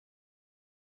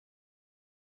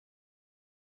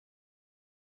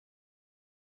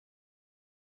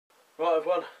Right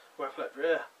everyone, WeaponCollector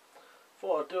here.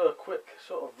 Thought I'd do a quick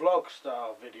sort of vlog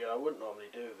style video. I wouldn't normally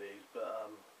do these, but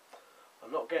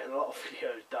I'm not getting a lot of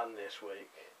videos done this week.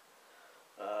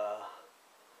 I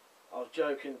was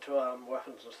joking to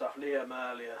Weapons and Stuff Liam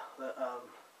earlier that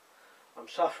I'm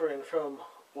suffering from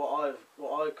what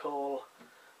I call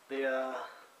the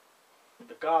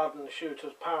garden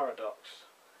shooter's paradox,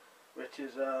 which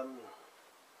is the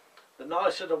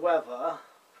nicer the weather,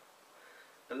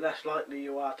 the less likely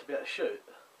you are to be able to shoot,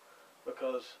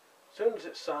 because as soon as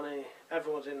it's sunny,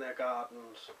 everyone's in their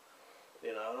gardens,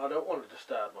 you know, and I don't want to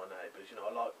disturb my neighbours. You know,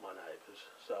 I like my neighbours,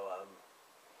 so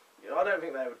you know, I don't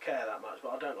think they would care that much,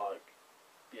 but I don't like,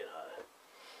 you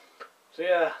know. So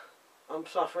yeah, I'm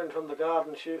suffering from the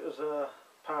garden shooter's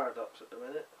paradox at the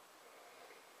minute.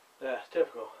 Yeah, it's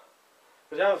typical.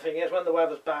 Because the other thing is, when the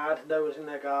weather's bad, no one's in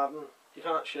their garden, you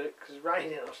can't shoot because it's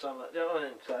raining or something. Do you know what I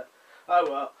mean? So,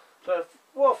 oh well. So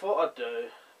what I thought I'd do,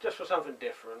 just for something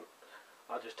different,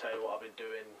 I'll just tell you what I've been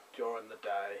doing during the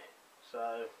day.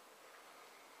 So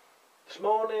this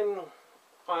morning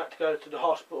I had to go to the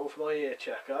hospital for my ear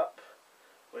checkup,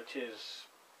 which is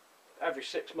every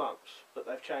 6 months, but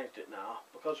they've changed it now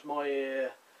because my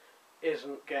ear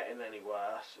isn't getting any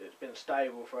worse. It's been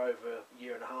stable for over a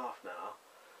year and a half now.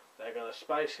 They're going to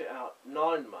space it out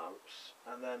 9 months,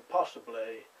 and then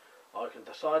possibly I can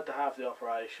decide to have the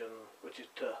operation, which is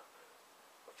to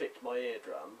fix my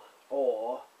eardrum,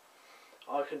 or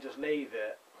I can just leave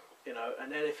it, you know,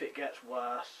 and then if it gets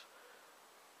worse,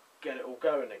 get it all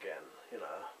going again, you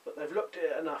know. But they've looked at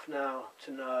it enough now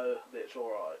to know that it's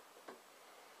alright.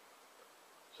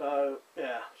 So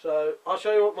yeah, so I'll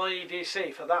show you what my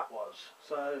EDC for that was.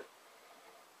 So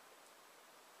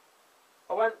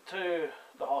I went to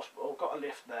the hospital, got a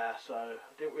lift there, so I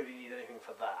didn't really need anything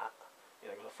for that, you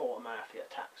know, because I thought I may have to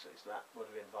get a taxi, so that would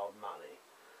have involved money.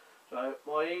 So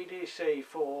my EDC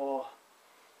for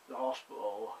the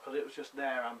hospital, because it was just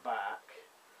there and back,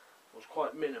 was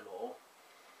quite minimal.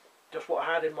 Just what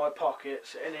I had in my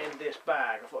pockets and in this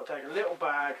bag. I thought I'd take a little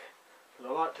bag,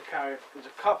 because I like to carry, there's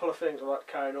a couple of things I like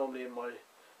to carry normally in my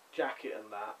jacket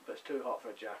and that, but it's too hot for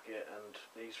a jacket and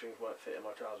these things won't fit in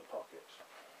my trouser pockets.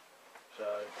 So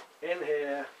in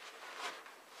here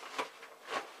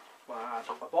I had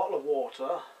a bottle of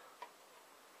water,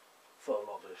 full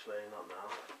obviously, not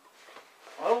now.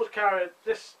 I always carry,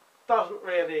 this doesn't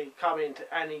really come into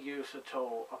any use at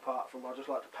all, apart from I just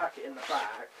like to pack it in the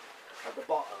bag at the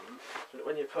bottom, so that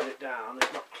when you put it down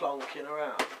it's not clonking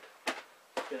around,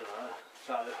 you know.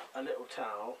 So a little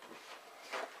towel.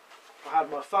 I had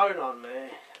my phone on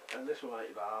me, and this will make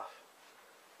you laugh.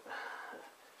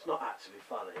 It's not actually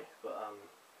funny, but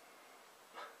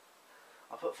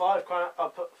I put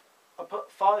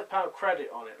 £5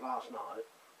 credit on it last night,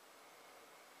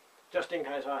 just in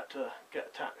case I had to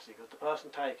get a taxi, because the person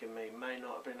taking me may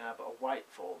not have been able to wait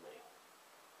for me.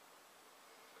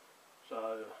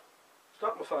 So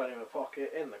stuck my phone in my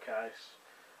pocket, in the case,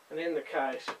 and in the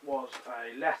case was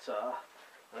a letter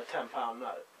and a £10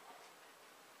 note,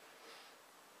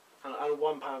 and a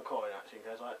 £1 coin actually, in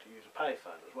case I had to use a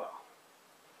payphone as well.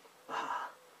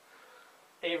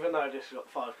 Even though this has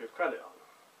got £5 credit on.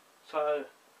 So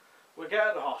we get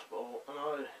to the hospital and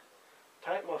I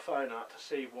take my phone out to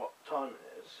see what time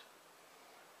it is,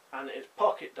 and it's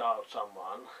pocket dialed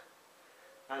someone,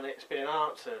 and it's been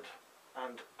answered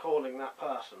and calling that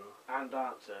person and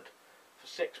answered for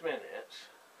 6 minutes,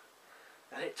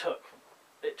 and it took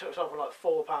something like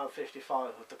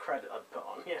 £4.55 of the credit I'd put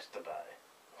on yesterday.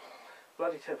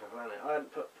 Bloody typical, isn't it? I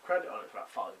hadn't put the credit on it for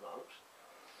about 5 months.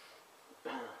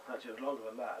 Actually, it was longer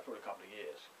than that. It's probably a couple of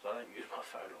years, so I don't use my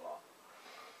phone a lot.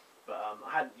 But I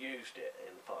hadn't used it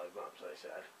in 5 months, they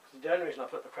said. The only reason I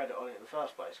put the credit on it in the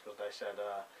first place, because they said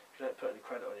if you don't put any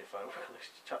credit on your phone, we're going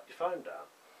to chuck your phone down.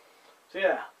 So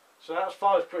yeah, so that's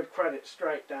 £5 credit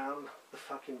straight down the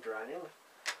fucking drain.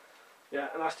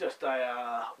 Yeah, and that's just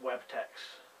a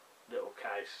Webtex little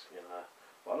case, you know.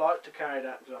 But I like to carry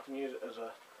that because I can use it as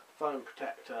a phone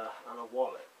protector and a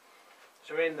wallet.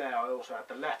 So in there I also had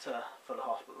the letter for the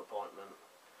hospital appointment,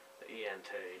 the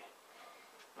ENT,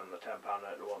 and the £10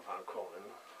 note and the £1 coin.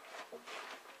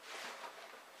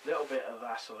 Little bit of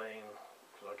Vaseline,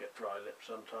 because I get dry lips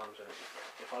sometimes, and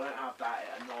if I don't have that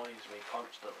it annoys me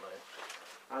constantly.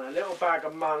 And a little bag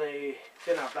of money,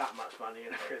 didn't have that much money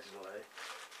in originally,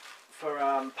 for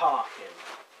parking.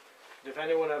 If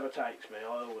anyone ever takes me,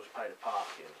 I always pay the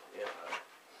parking, you know.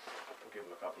 I'll give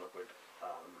them a couple of quid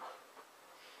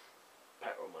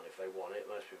petrol money if they want it.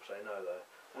 Most people say no though.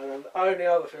 And then the only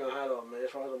other thing I had on me, as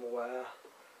far as I'm aware,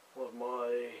 was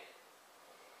my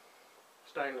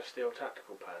stainless steel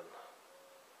tactical pen.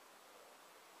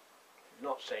 If you've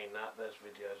not seen that, there's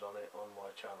videos on it on my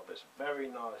channel. But it's very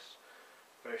nice,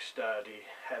 very sturdy,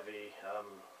 heavy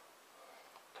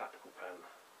tactical pen.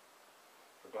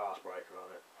 A glass breaker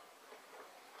on it.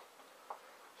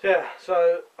 So yeah,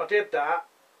 so I did that,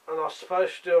 and I was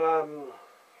supposed to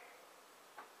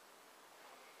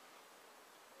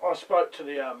I spoke to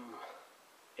the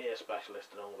ear specialist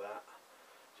and all that.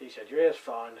 She said your ear's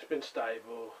fine, it's been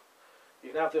stable,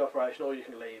 you can have the operation or you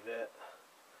can leave it.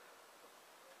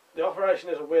 The operation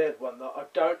is a weird one, that I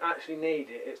don't actually need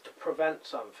it, it's to prevent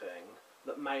something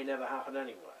that may never happen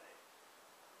anyway,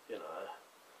 you know.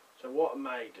 So what I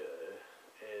may do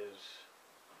is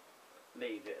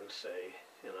leave it and see,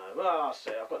 you know. Well, I'll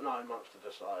see, I've got 9 months to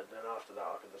decide, and then after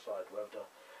that I can decide whether to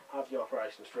have the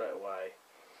operation straight away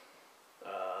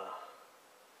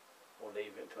or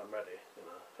leave it until I'm ready, you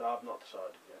know. So I've not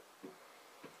decided yet.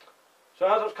 So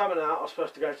as I was coming out, I was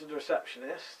supposed to go to the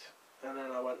receptionist, and then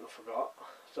I went and forgot.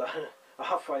 So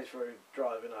halfway through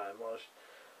driving home, I was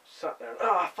sat there and,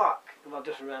 oh fuck, and I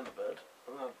just remembered,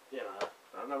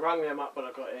 and I rang them up when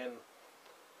I got in.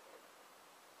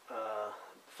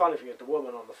 Funny thing is, the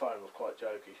woman on the phone was quite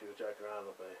jokey. She was joking around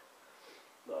with me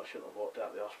that I shouldn't have walked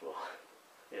out the hospital.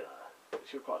 You know,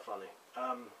 she was quite funny.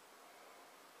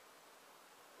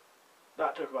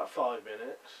 That took about 5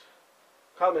 minutes.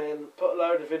 Come in, put a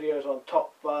load of videos on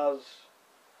Top Buzz.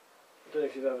 I don't know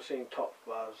if you've ever seen Top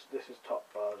Buzz. This is Top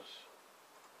Buzz.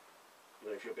 I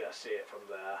don't know if you'll be able to see it from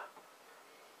there.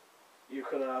 You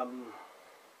can,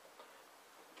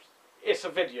 it's a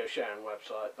video sharing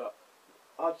website, but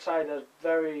I'd say there's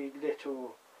very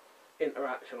little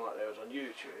interaction like there is on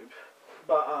YouTube.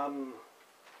 But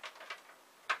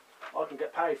I can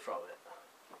get paid from it.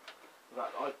 In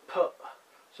fact, I put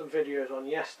some videos on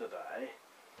yesterday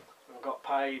and got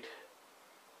paid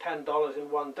 $10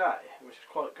 in one day, which is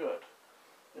quite good,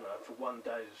 you know, for one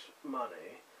day's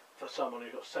money for someone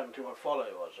who's got 71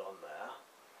 followers on there,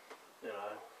 you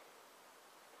know.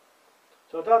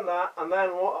 So I've done that, and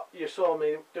then what you saw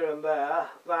me doing there,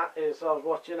 that is I was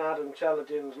watching Adam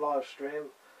Cheladin's live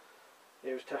stream.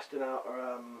 He was testing out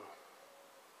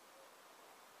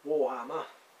Warhammer.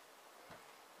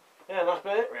 Yeah, that's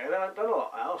been it really. I haven't done a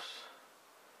lot else.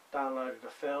 Downloaded a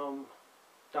film,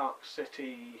 Dark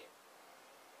City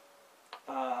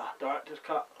Director's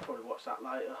Cut. I'll probably watch that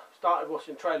later. Started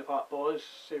watching Trailer Park Boys,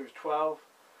 series 12.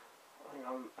 I think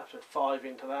I'm episode 5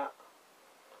 into that.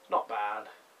 It's not bad.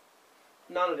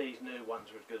 None of these new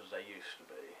ones are as good as they used to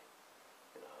be.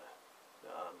 You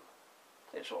know,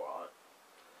 it's alright.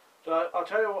 So I'll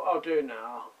tell you what I'll do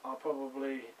now. I'll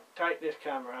probably take this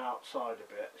camera outside a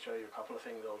bit, show you a couple of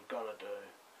things I was gonna do.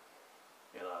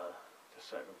 You know, just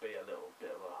so it can be a little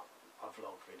bit of a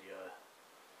vlog video.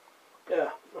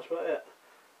 Yeah, that's about it.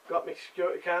 Got my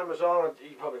security cameras on.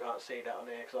 You probably can't see that on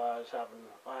here because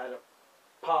I had a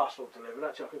parcel delivered.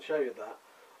 Actually, I can show you that.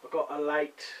 I got a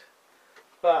late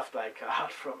birthday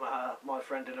card from my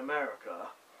friend in America,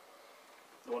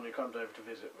 the one who comes over to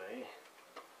visit me.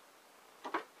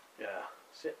 Yeah,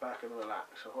 sit back and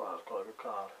relax. I thought that was quite a good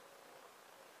card.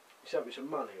 He sent me some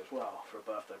money as well for a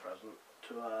birthday present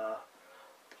to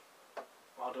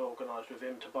I'd organised with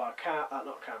him to buy a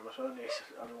not camera, so I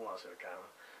don't want to say a camera,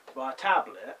 to buy a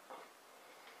tablet.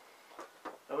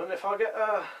 And then if I get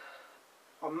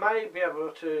I may be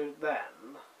able to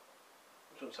then,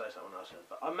 I shouldn't say something else,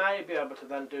 but I may be able to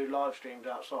then do live streams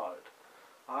outside.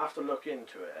 I'll have to look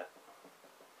into it.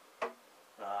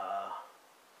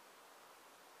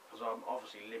 Because I'm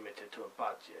obviously limited to a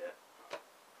budget.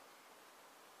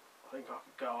 I think I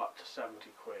could go up to 70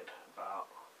 quid about.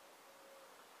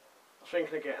 I was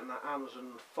thinking of getting that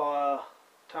Amazon Fire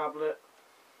tablet,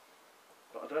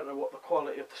 but I don't know what the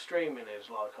quality of the streaming is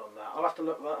like on that. I'll have to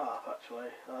look that up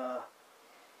actually.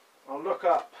 I'll look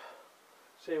up,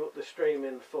 see what the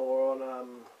streaming for on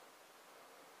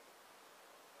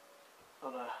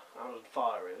Amazon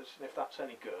Fire is, and if that's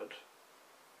any good,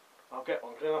 I'll get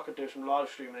one, because then I could do some live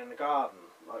streaming in the garden,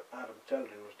 like Adam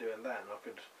Cheladin was doing then. I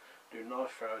could do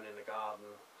knife throwing in the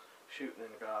garden, shooting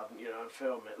in the garden, you know, and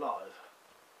film it live.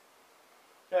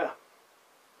 Yeah.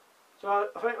 So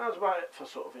I think that's about it for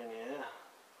sort of in here.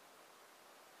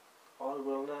 I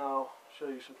will now show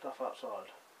you some stuff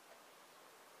outside.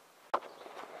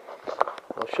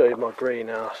 I'll show you my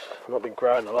greenhouse. I've not been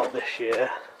growing a lot this year.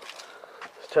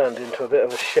 It's turned into a bit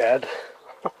of a shed.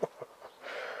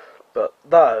 But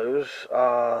those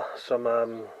are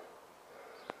some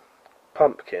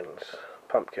pumpkin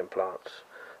plants.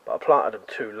 But I planted them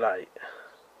too late.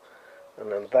 And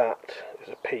then that is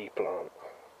a pea plant.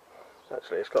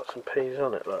 Actually, it's got some peas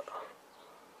on it, look.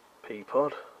 Pea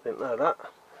pod, didn't know that.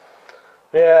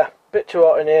 Yeah, bit too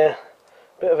hot in here.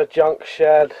 Bit of a junk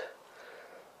shed.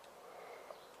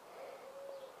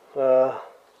 But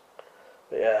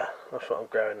yeah, that's what I'm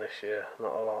growing this year,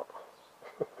 not a lot.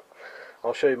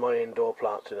 I'll show you my indoor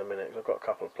plants in a minute, because I've got a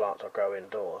couple of plants I grow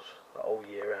indoors, like all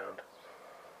year round.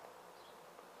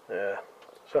 Yeah,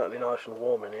 certainly nice and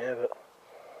warm in here, but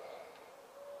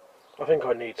I think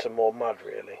I need some more mud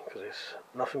really, because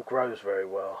nothing grows very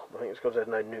well. I think it's because there's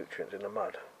no nutrients in the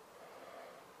mud.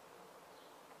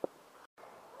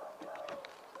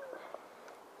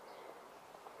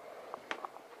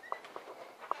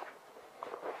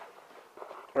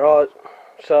 Right,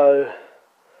 so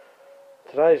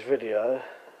today's video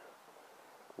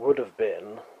would have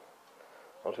been,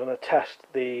 I was going to test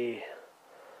the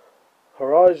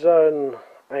Horizon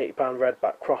 £80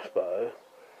 redback crossbow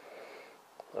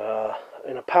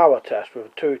in a power test with a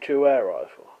 2.2 air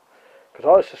rifle,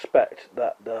 because I suspect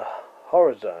that the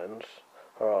Horizons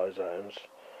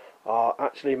are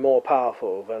actually more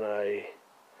powerful than a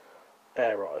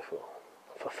air rifle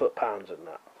for foot-pounds and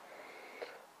that.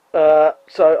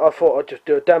 So I thought I'd just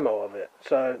do a demo of it.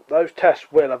 So those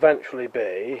tests will eventually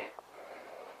be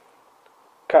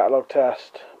catalogue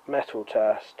test, metal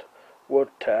test, wood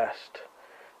test,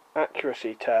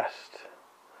 accuracy test,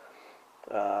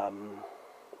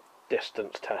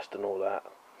 distance test and all that.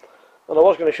 And I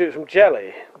was going to shoot some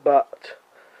jelly, but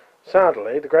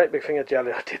sadly the great big thing of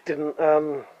jelly I didn't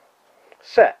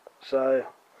set, so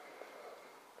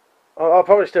I'll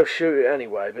probably still shoot it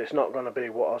anyway, but it's not going to be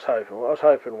what I was hoping. What I was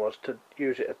hoping was to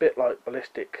use it a bit like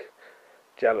ballistic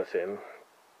gelatin,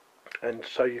 and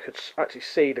so you could actually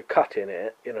see the cut in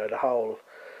it, you know, the hole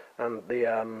and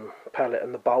the pellet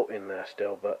and the bolt in there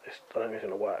still, but I don't think it's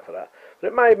going to work for that. But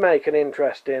it may make an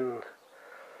interesting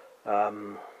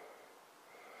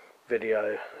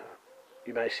video.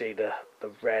 You may see the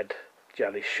red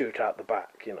jelly shoot out the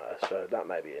back, you know, so that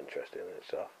may be interesting in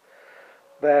itself.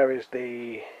 There is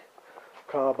the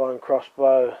carbine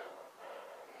crossbow.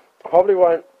 I probably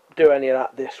won't do any of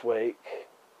that this week,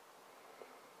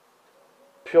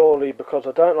 purely because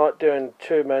I don't like doing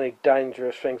too many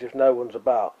dangerous things if no one's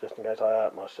about, just in case I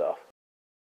hurt myself,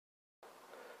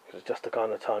 because it's just the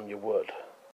kind of time you would.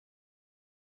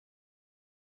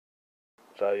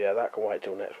 So yeah, that can wait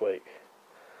till next week.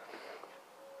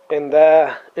 In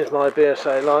there is my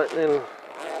BSA Lightning.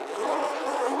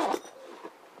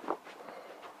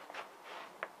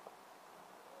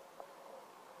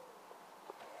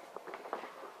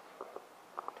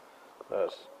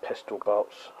 There's pistol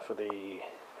bolts for the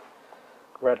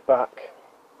redback.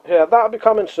 Yeah, that'll be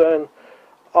coming soon.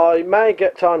 I may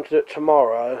get time to do it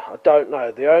tomorrow. I don't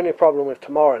know. The only problem with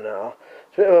tomorrow now,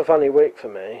 it's a bit of a funny week for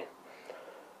me.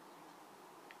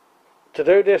 To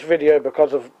do this video,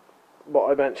 because of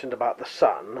what I mentioned about the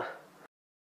sun,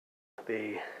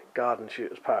 the garden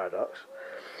shooter's paradox,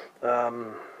 I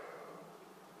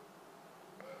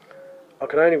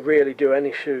can only really do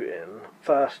any shooting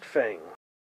first thing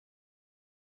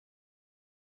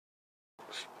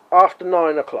after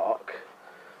 9 o'clock.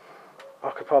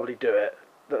 I could probably do it.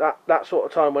 That sort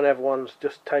of time when everyone's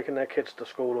just taking their kids to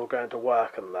school or going to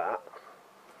work and that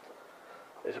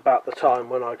is about the time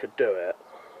when I could do it.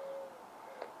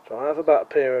 So I have about a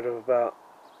period of about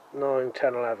 9,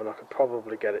 10, 11 I could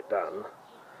probably get it done.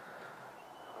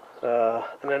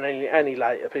 And then any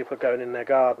later people are going in their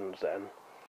gardens then.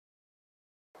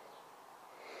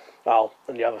 Oh,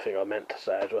 and the other thing I meant to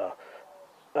say as well,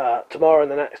 tomorrow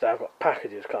and the next day I've got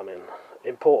packages coming,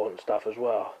 important stuff as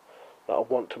well, that I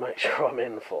want to make sure I'm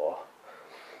in for.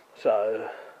 So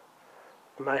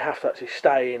I may have to actually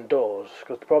stay indoors,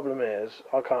 because the problem is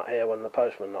I can't hear when the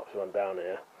postman knocks one down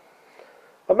here.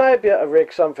 I may be able to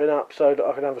rig something up so that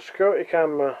I can have a security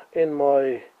camera in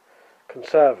my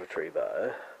conservatory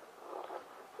though.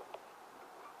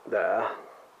 There.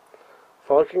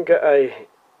 If I can get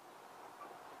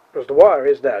because the wire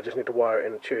is there, I just need to wire it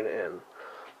in and tune it in.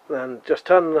 Then just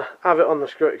have it on the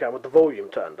security camera with the volume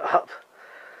turned up.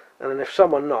 And then if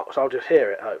someone knocks, I'll just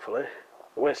hear it, hopefully.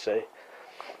 We'll see.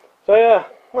 So yeah,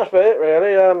 that's about it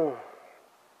really.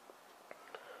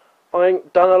 I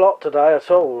ain't done a lot today at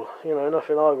all. You know,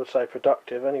 nothing I would say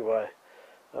productive anyway.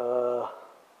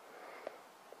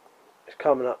 It's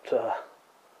coming up to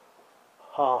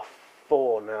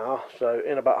 4:30 now, so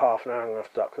in about half an hour I'm going to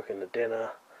start cooking the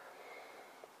dinner.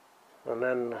 And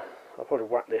then I'll probably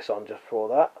whack this on just before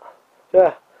that.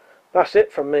 Yeah, that's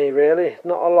it from me really.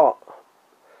 Not a lot.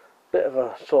 Bit of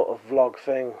a sort of vlog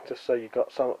thing, just so you've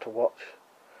got something to watch.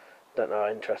 Don't know how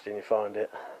interesting you find it.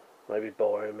 Maybe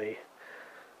boring me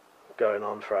going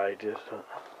on for ages.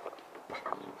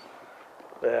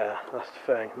 Yeah, that's the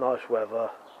thing. Nice weather.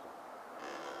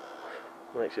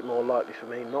 Makes it more likely for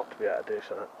me not to be able to do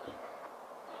something.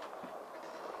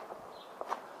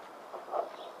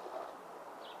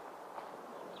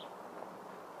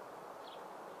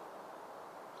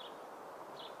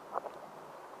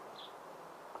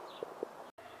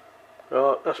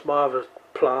 Right, that's my other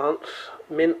plants.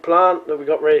 Mint plant that we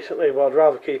got recently, well I'd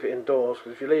rather keep it indoors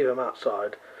because if you leave them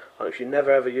outside, like if you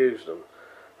never ever use them,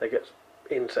 they get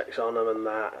insects on them and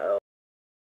that. So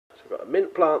we've got a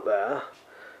mint plant there.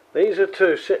 These are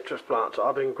two citrus plants that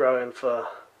I've been growing for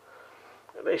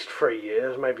at least 3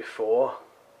 years, maybe 4.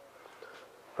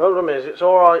 Problem is, it's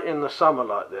alright in the summer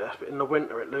like this, but in the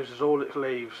winter it loses all its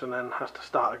leaves and then has to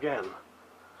start again.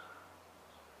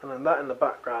 And then that in the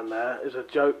background there is a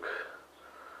joke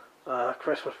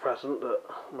Christmas present that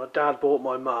my dad bought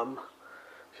my mum.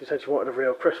 She said she wanted a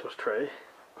real Christmas tree,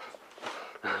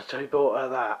 so he bought her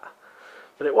that.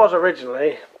 But it was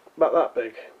originally about that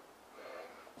big,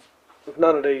 with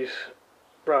none of these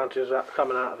branches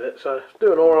coming out of it, so it's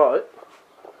doing alright.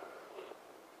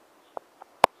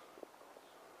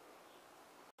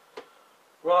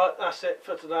 Right, that's it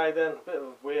for today then. Bit of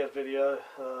a weird video,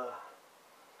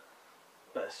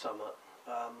 but it's summer.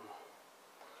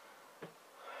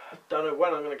 Don't know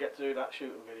when I'm going to get to do that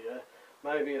shooting video.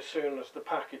 Maybe as soon as the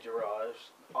package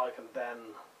arrives I can then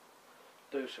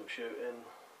do some shooting.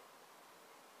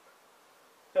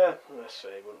 Yeah, let's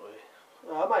see, wouldn't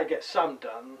we? I might get some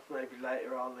done maybe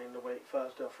later on in the week,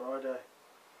 Thursday or Friday.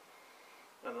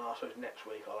 And then I suppose next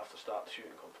week I'll have to start the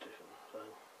shooting competition. So.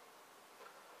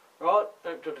 Right, hope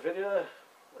you enjoyed the video.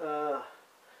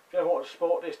 If you ever want to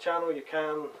support this channel, you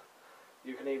can.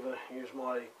 You can either use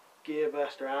my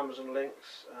GearBest or Amazon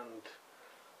links, and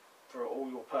for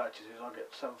all your purchases I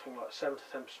get something like 7 to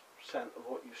 10% of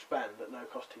what you spend at no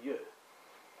cost to you.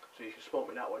 So you can support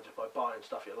me that way just by buying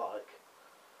stuff you like.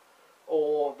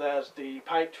 Or there's the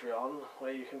Patreon,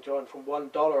 where you can join from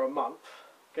 $1 a month,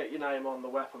 get your name on the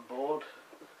weapon board,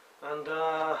 and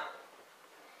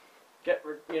get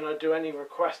do any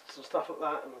requests and stuff like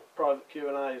that, and private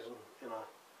Q&As, and